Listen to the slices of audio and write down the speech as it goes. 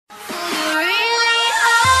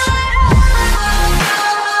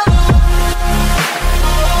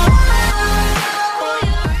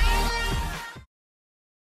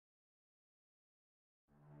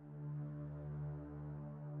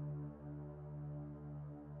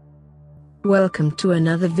Welcome to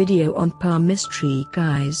another video on Palmistry,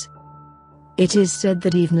 guys. It is said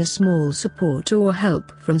that even a small support or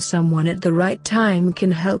help from someone at the right time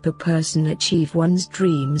can help a person achieve one's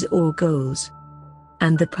dreams or goals.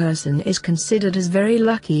 And the person is considered as very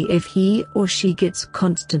lucky if he or she gets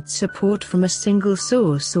constant support from a single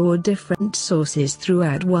source or different sources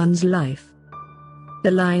throughout one's life. The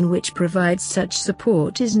line which provides such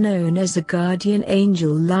support is known as the guardian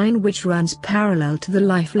angel line, which runs parallel to the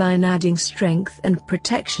lifeline, adding strength and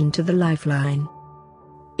protection to the lifeline.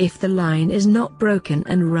 If the line is not broken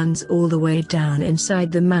and runs all the way down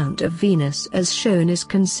inside the Mount of Venus, as shown, is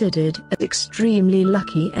considered as extremely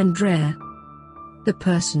lucky and rare. The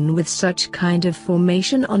person with such kind of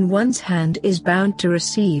formation on one's hand is bound to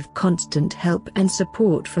receive constant help and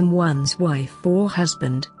support from one's wife or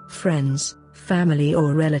husband, friends, family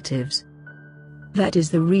or relatives. That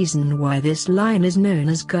is the reason why this line is known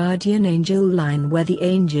as guardian angel line, where the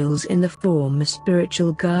angels in the form of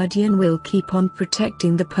spiritual guardian will keep on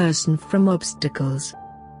protecting the person from obstacles.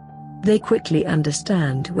 They quickly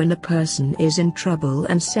understand when a person is in trouble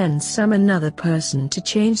and summon another person to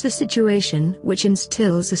change the situation, which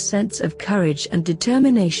instills a sense of courage and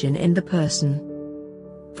determination in the person.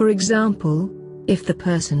 For example, if the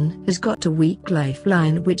person has got a weak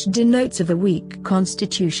lifeline, which denotes of a weak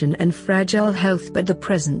constitution and fragile health, but the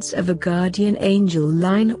presence of a guardian angel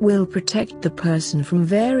line will protect the person from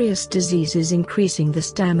various diseases, increasing the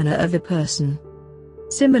stamina of a person.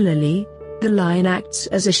 Similarly, the line acts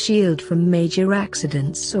as a shield from major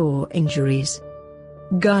accidents or injuries.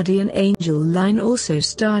 Guardian angel line also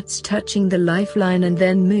starts touching the lifeline and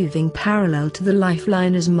then moving parallel to the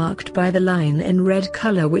lifeline, as marked by the line in red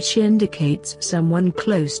color, which indicates someone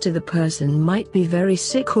close to the person might be very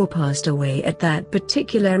sick or passed away at that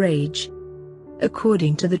particular age.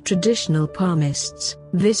 According to the traditional palmists,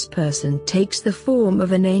 this person takes the form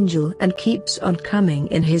of an angel and keeps on coming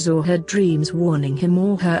in his or her dreams, warning him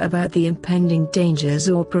or her about the impending dangers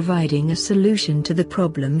or providing a solution to the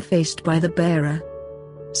problem faced by the bearer.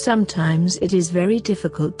 Sometimes it is very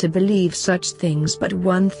difficult to believe such things, but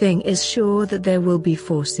one thing is sure, that there will be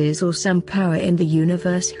forces or some power in the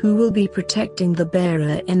universe who will be protecting the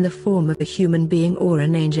bearer in the form of a human being or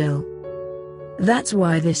an angel. That's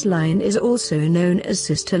why this line is also known as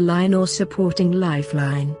sister line or supporting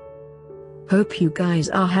lifeline. Hope you guys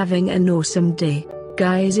are having an awesome day.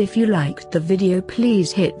 Guys, if you liked the video,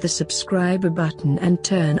 please hit the subscribe button and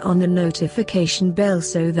turn on the notification bell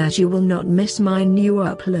so that you will not miss my new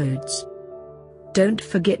uploads. Don't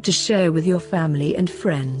forget to share with your family and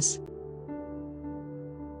friends.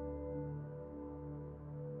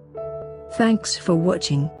 Thanks for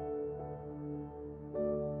watching.